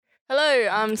Hello,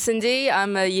 I'm Cindy.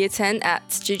 I'm a year 10 at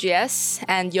GGS,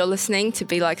 and you're listening to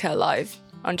Be Like Her Live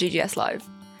on GGS Live.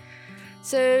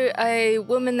 So a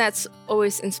woman that's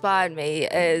always inspired me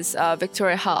is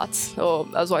Victoria Hart, or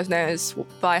otherwise known as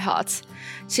Vi Hart.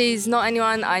 She's not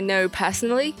anyone I know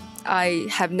personally. I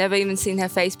have never even seen her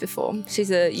face before. She's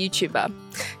a YouTuber.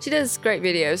 She does great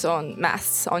videos on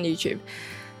maths on YouTube.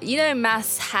 You know,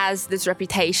 maths has this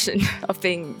reputation of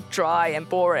being dry and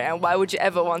boring, and why would you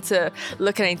ever want to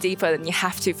look any deeper than you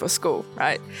have to for school,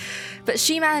 right? But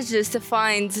she manages to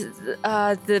find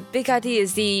the big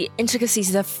ideas, the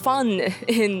intricacies, the fun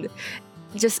in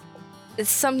just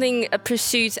something, a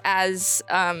pursuit as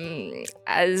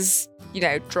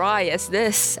dry as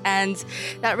this, and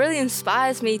that really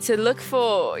inspires me to look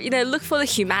for the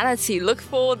humanity, look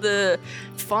for the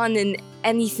fun in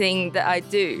anything that I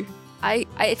do.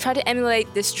 I try to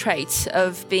emulate this trait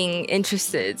of being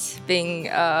interested,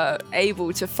 being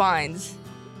able to find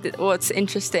what's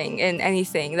interesting in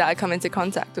anything that I come into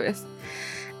contact with.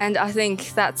 And I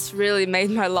think that's really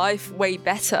made my life way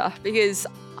better because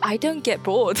I don't get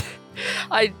bored.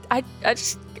 I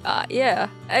just,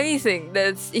 anything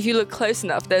that's, if you look close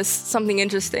enough, there's something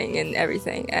interesting in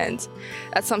everything. And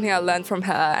that's something I learned from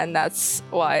her, and that's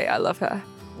why I love her.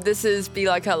 This is Be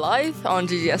Like Her Live on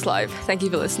GGS Live. Thank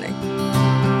you for listening.